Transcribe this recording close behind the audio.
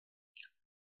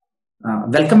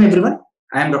Welcome everyone.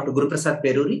 I am Dr. Guruprasad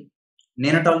Peruri,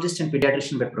 neonatologist and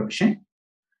pediatrician by profession.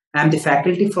 I am the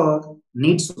faculty for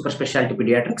NEET Super Specialty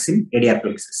Pediatrics in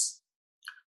Pediatrics.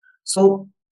 So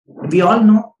we all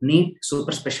know NEET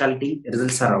Super Specialty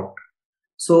results are out.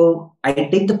 So I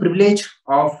take the privilege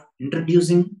of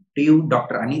introducing to you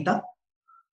Dr. Aneeta,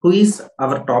 who is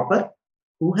our topper,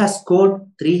 who has scored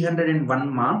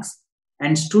 301 marks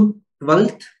and stood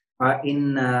 12th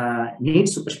in NEET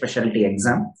Super Specialty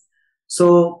exam.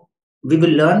 So we will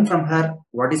learn from her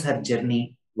what is her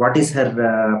journey, what is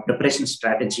her preparation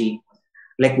strategy,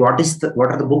 like what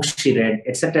are the books she read,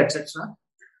 etc., etc.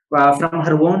 From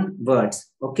her own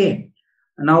words. Okay.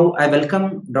 Now I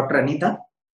welcome Dr. Aneeta.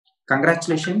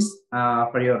 Congratulations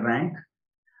for your rank.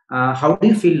 How do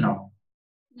you feel now?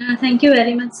 Thank you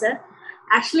very much, sir.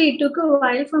 Actually, it took a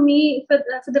while for me for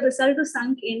the result to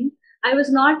sink in. I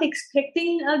was not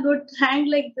expecting a good rank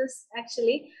like this,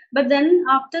 actually. But then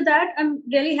after that, I'm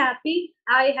really happy.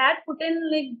 I had put in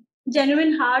like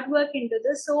genuine hard work into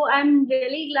this. So I'm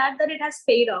really glad that it has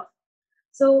paid off.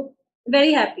 So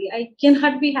very happy. I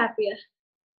cannot be happier.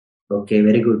 Okay,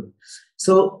 very good.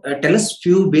 So tell us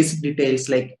few basic details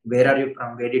like where are you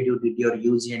from? Where did you did your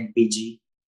UG and PG?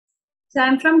 So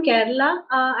I'm from Kerala.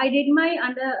 I did my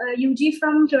UG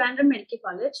from Trivandrum Medical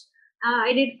College.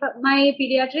 I did my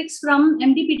pediatrics from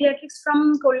MD Pediatrics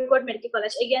from Kozhikode Medical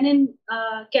College, again in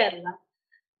Kerala.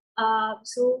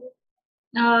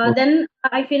 Then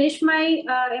I finished my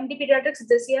MD Pediatrics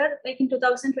this year, like in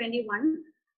 2021.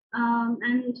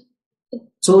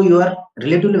 So you are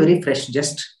relatively very fresh,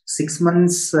 just 6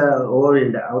 months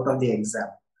old out of the exam.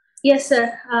 Yes,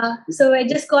 sir. So I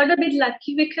just got a bit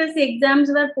lucky because the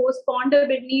exams were postponed a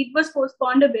bit. NEET was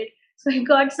postponed a bit. So I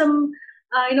got some,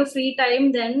 free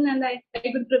time then, and I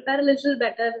could prepare a little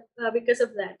better because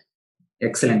of that.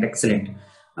 Excellent, excellent.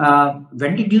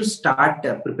 When did you start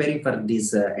preparing for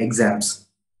these exams?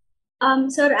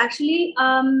 Sir, actually,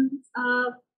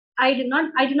 I did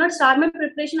not start my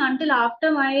preparation until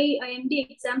after my IMD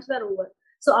exams were over.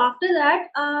 So after that,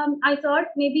 I thought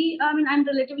maybe I'm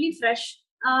relatively fresh.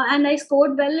 And I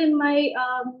scored well in my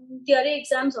theory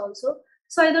exams also.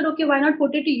 So I thought, okay, why not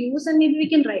put it to use and maybe we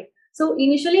can write. So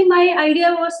initially my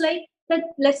idea was like that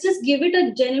let's just give it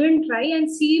a genuine try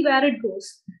and see where it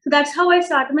goes. So that's how I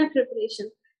started my preparation.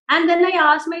 And then I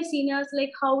asked my seniors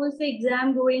like, how is the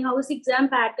exam going? How is the exam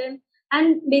pattern?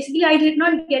 And basically I did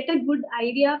not get a good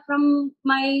idea from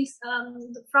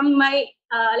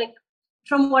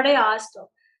what I asked of.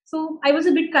 So I was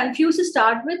a bit confused to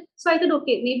start with. So I thought,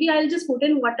 okay, maybe I'll just put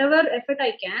in whatever effort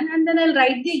I can, and then I'll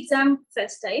write the exam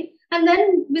first time. And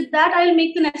then with that, I'll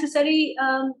make the necessary,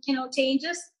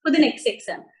 changes for the next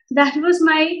exam. That was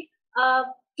my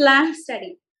planned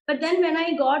study. But then when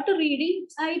I got to reading,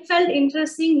 it felt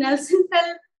interesting. Nelson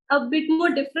felt a bit more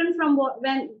different from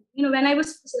when I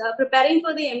was preparing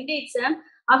for the MD exam.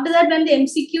 After that, when the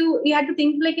MCQ, we had to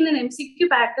think like in an MCQ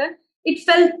pattern. It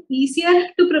felt easier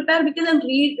to prepare because I'm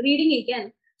reading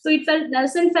again. So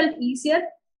Nelson felt easier.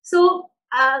 So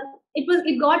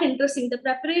it got interesting. The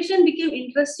preparation became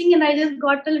interesting, and I just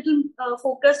got a little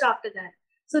focused after that.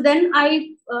 So then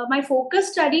my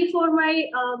focus study for my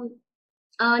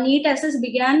NEET-SS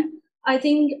began, I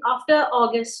think, after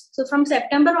August. So from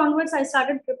September onwards, I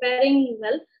started preparing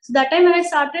well. So that time when I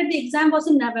started, the exam was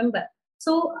in November.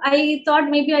 So I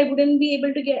thought maybe I wouldn't be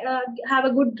able to have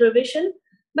a good revision.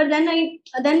 But then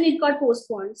it got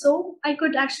postponed. So I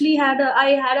could actually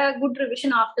I had a good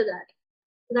revision after that.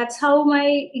 That's how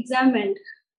my exam went.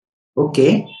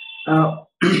 Okay.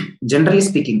 Generally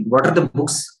speaking, what are the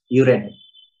books you read?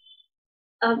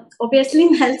 Obviously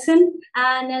Nelson.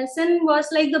 Nelson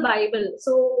was like the Bible.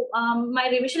 So my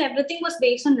revision, everything was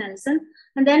based on Nelson.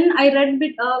 And then I read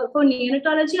for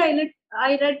neonatology.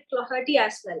 I read Flaherty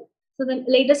as well. So the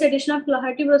latest edition of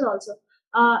Flaherty was also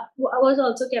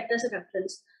kept as a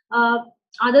reference.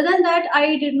 Other than that,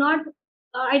 I did not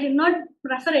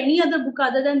prefer any other book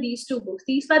other than these two books.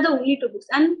 These were the only two books.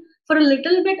 And for a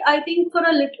little bit, I think for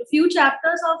few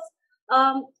chapters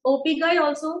of OP-GYN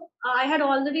also, I had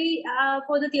already,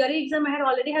 for the theory exam, I had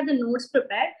already had the notes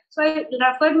prepared. So I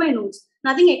referred my notes.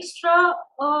 Nothing extra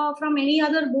from any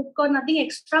other book or nothing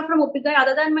extra from OP-GYN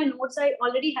other than my notes I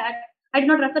already had. I did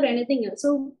not refer anything else.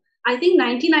 So I think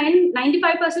 95%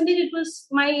 it was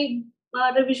my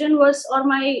revision was, or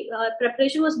my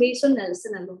preparation was based on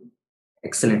Nelson alone.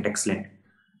 Excellent, excellent.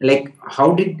 Like,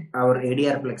 how did our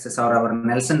ADR plexus or our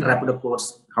Nelson Rapido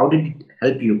course, how did it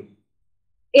help you?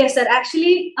 Yes, sir.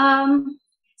 Actually,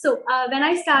 when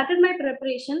I started my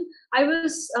preparation,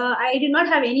 I did not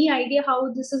have any idea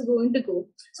how this is going to go.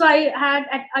 So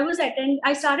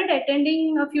I started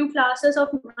attending a few classes of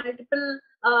multiple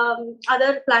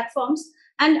other platforms,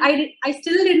 and I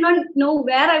still did not know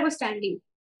where I was standing.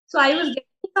 So I was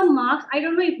getting some marks. I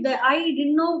don't know if I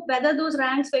didn't know whether those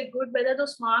ranks were good, whether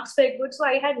those marks were good. So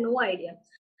I had no idea.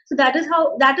 So that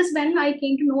is when I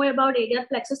came to know about ADR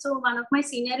plexus. So one of my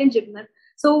senior in Gymnast.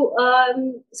 So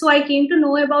I came to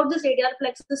know about this ADR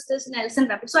plexus, this Nelson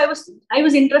Rapid. So I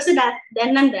was interested at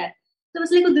then and there. So I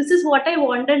was like, oh, this is what I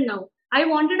wanted now. I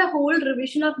wanted a whole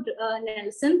revision of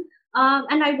Nelson,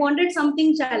 and I wanted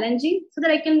something challenging so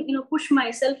that I can push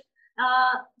myself.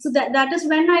 So that is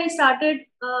when I started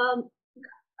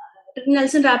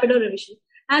Nelson Rapido revision,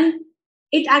 and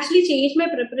it actually changed my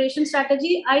preparation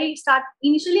strategy.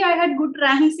 Initially I had good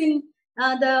ranks in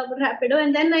the Rapido,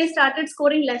 and then I started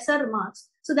scoring lesser marks.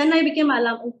 So then I became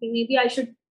alarmed. Okay, maybe I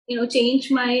should change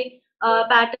my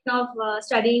pattern of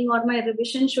studying, or my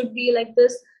revision should be like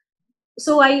this.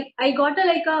 So I got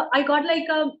a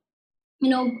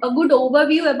good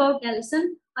overview about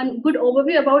Nelson and good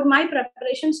overview about my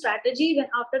preparation strategy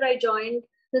after I joined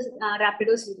this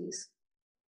Rapido series.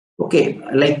 Okay,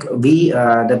 like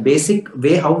the basic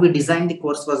way how we designed the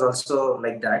course was also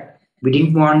like that. We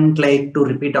didn't want like to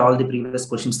repeat all the previous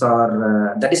questions,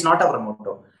 or that is not our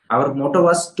motto. Our motto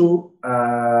was to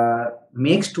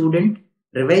make student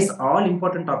revise all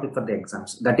important topic for the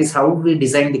exams. That is how we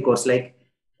designed the course. Like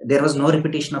there was no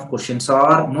repetition of questions,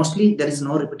 or mostly there is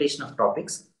no repetition of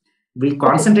topics. We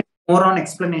concentrate more on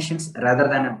explanations rather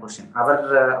than a question.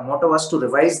 Our motto was to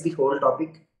revise the whole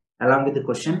topic along with the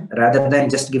question rather than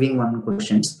just giving one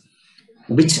questions,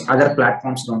 which other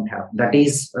platforms don't have. That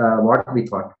is what we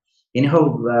thought.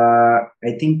 Anyhow,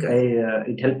 I think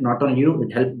it helped not only you,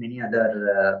 it helped many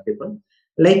other people.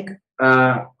 Like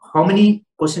how many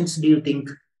questions do you think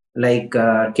like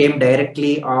came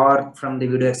directly or from the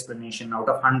video explanation? Out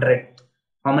of 100,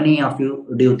 how many of you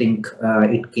do you think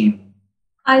it came?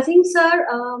 I think, sir,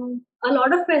 a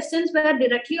lot of questions were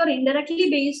directly or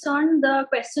indirectly based on the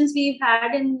questions we've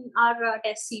had in our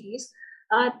test series.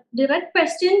 Direct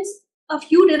questions, a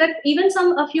few direct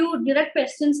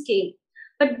questions came,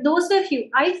 but those were few.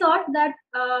 I thought that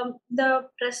the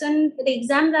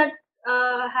exam that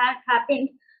had happened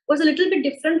was a little bit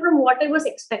different from what I was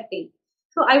expecting.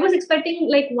 So I was expecting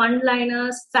like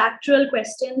one-liners, factual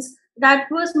questions. That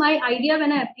was my idea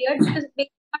when I appeared, because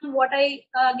what I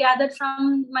gathered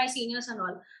from my seniors and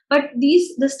all. But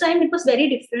this time it was very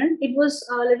different. It was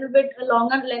a little bit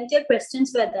longer, lengthier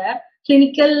questions were there.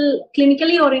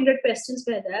 Clinically oriented questions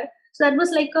were there. So that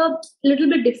was like a little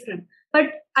bit different. But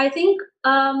I think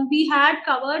we had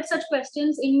covered such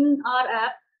questions in our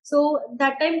app. So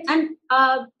that time, and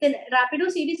the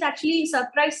Rapido series actually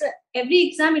surprised every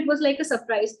exam. It was like a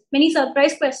surprise. Many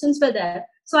surprise questions were there.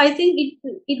 So I think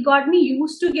it got me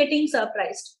used to getting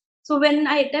surprised. So when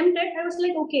I attempted, I was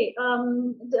like, okay,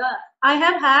 I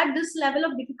have had this level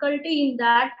of difficulty in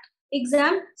that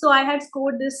exam. So I had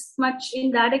scored this much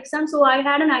in that exam. So I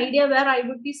had an idea where I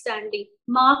would be standing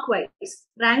mark-wise.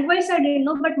 Rank-wise, I didn't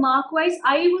know, but mark-wise,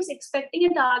 I was expecting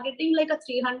and targeting like a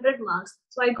 300 marks.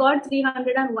 So I got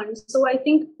 301. So I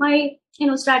think my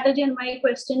strategy and my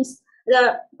questions,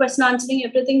 the question answering,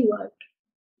 everything worked.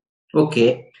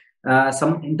 Okay.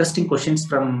 Some interesting questions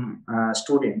from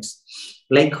students.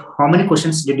 Like, how many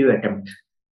questions did you attempt?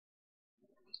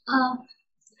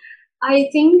 I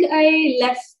think I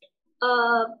left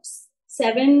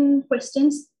 7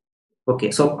 questions.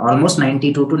 Okay, so almost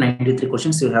 92 to 93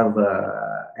 questions you have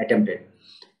attempted.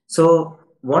 So,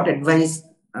 what advice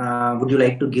would you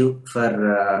like to give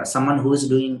for someone who is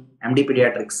doing MD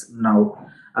Pediatrics now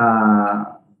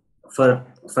for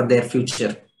their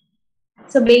future?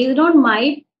 So, based on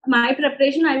my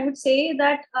preparation, I would say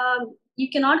that you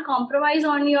cannot compromise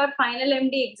on your final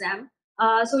MD exam.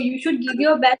 So you should give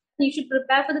your best. You should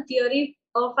prepare for the theory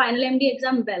of final MD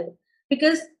exam well,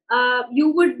 because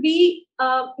you would be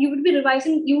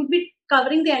revising. You would be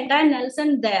covering the entire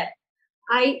Nelson there.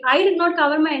 I did not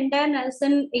cover my entire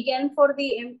Nelson again for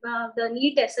the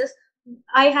NEET-SS.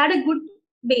 I had a good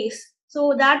base,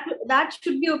 so that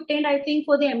should be obtained, I think,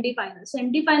 for the MD final. So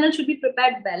MD final should be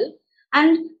prepared well.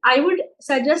 And I would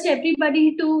suggest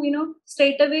everybody to,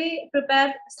 straight away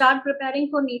start preparing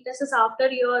for NEET-SS after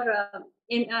your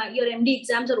MD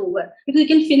exams are over, because you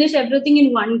can finish everything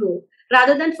in one go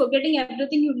rather than forgetting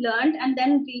everything you've learned and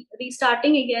then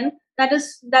restarting again.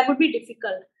 That would be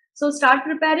difficult. So start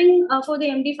preparing for the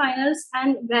MD finals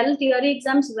and theory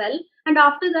exams well, and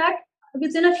after that,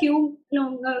 within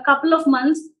a couple of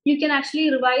months, you can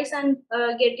actually revise and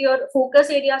get your focus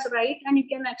areas right, and you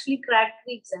can actually crack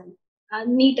the exam.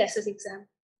 NEET-SS exam.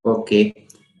 Okay.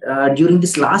 During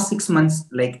this last 6 months,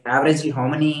 like averagely, how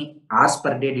many hours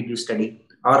per day did you study,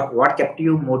 or what kept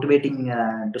you motivating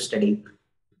to study?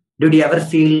 Did you ever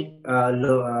feel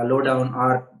low down,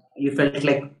 or you felt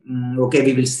like, okay,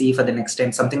 we will see for the next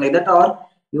time, something like that, or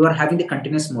you are having the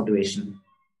continuous motivation?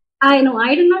 I know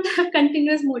I do not have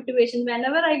continuous motivation.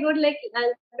 Whenever I go, like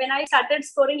when I started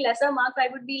scoring lesser marks, I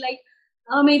would be like,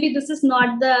 oh, maybe this is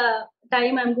not the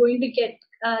time I'm going to get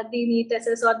the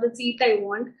NEET-SS or the seat I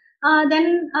want.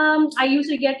 Then I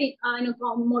used to get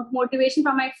motivation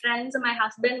from my friends, my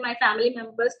husband, my family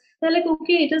members. They're like,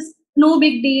 okay, it is no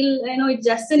big deal. It's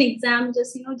just an exam.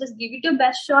 Just just give it your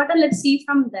best shot and let's see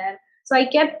from there. So I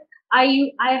kept.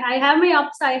 I have my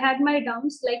ups. I had my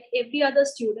downs like every other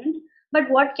student. But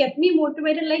what kept me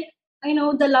motivated, like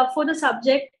the love for the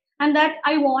subject, and that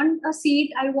I want a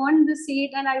seat, I want the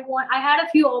seat, and I had a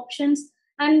few options,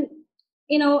 and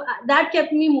that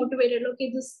kept me motivated.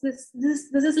 Okay, this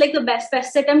is like the best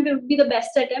attempt. It would be the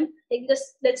best attempt. Like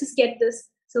let's just get this.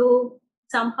 So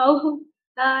somehow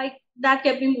that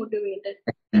kept me motivated.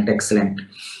 Excellent.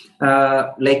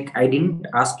 Like I didn't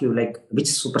ask you like which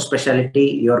super specialty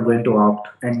you are going to opt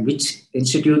and which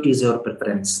institute is your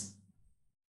preference.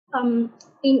 I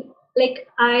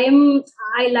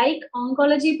like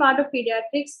oncology part of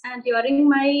pediatrics, and during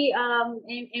my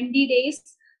MD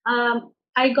days,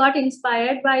 I got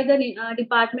inspired by the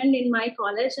department in my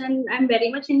college, and I'm very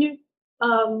much into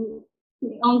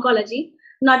oncology.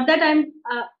 Not that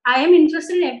I am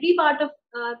interested in every part of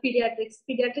pediatrics.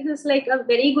 Pediatrics is like a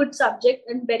very good subject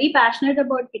and very passionate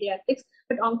about pediatrics,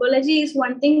 but oncology is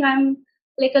one thing I'm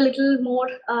like a little more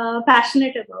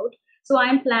passionate about. So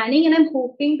I'm planning and I'm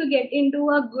hoping to get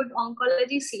into a good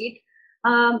oncology seat.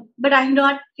 But I'm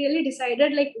not really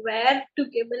decided like where to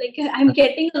give. Like I'm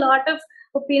getting a lot of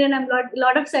opinion. I'm a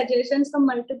lot of suggestions from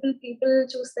multiple people.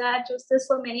 Choose that, choose this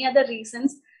for many other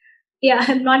reasons. Yeah,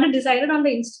 I'm not decided on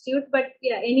the institute, but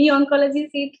yeah, any oncology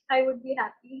seat, I would be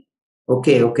happy.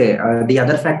 Okay. The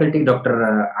other faculty,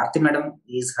 Dr. Aarti Madam,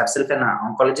 is herself an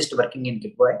oncologist working in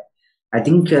Kipwai. I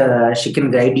think she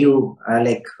can guide you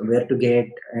like where to get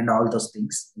and all those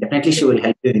things. Definitely, she will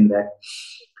help you in that.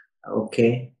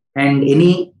 Okay. And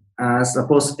any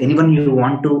suppose anyone you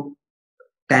want to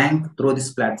thank through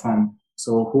this platform,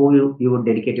 so who you would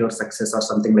dedicate your success or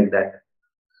something like that?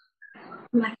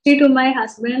 Actually, to my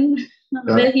husband.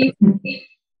 Well, he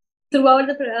throughout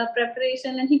the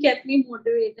preparation, and he kept me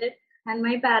motivated. And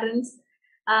my parents,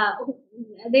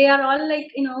 they are all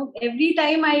like, every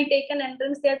time I take an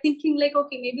entrance, they are thinking like,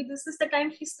 okay, maybe this is the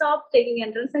time she stopped taking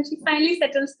entrance and she finally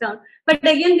settles down. But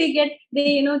again, they get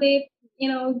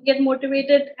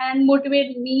motivated and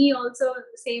motivate me also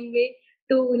the same way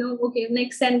to, okay,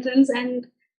 next entrance. And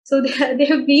so they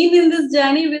have been in this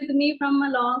journey with me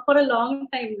for a long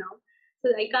time now.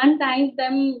 So I can't thank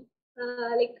them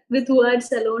like with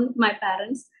words alone, my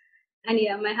parents. And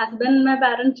yeah, my husband and my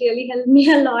parents really helped me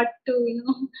a lot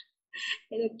to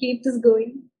keep this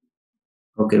going.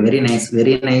 Okay, very nice,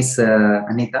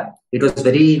 Aneeta. It was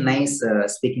very nice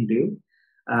speaking to you.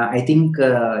 I think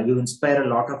you inspire a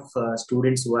lot of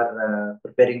students who are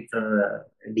preparing for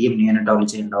DM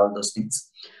neonatology and all those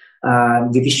things.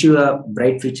 We wish you a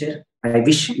bright future. I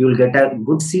wish you will get a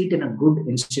good seat in a good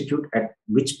institute at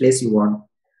which place you want.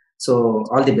 So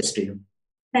all the best to you.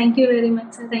 Thank you very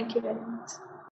much, sir. Thank you very much.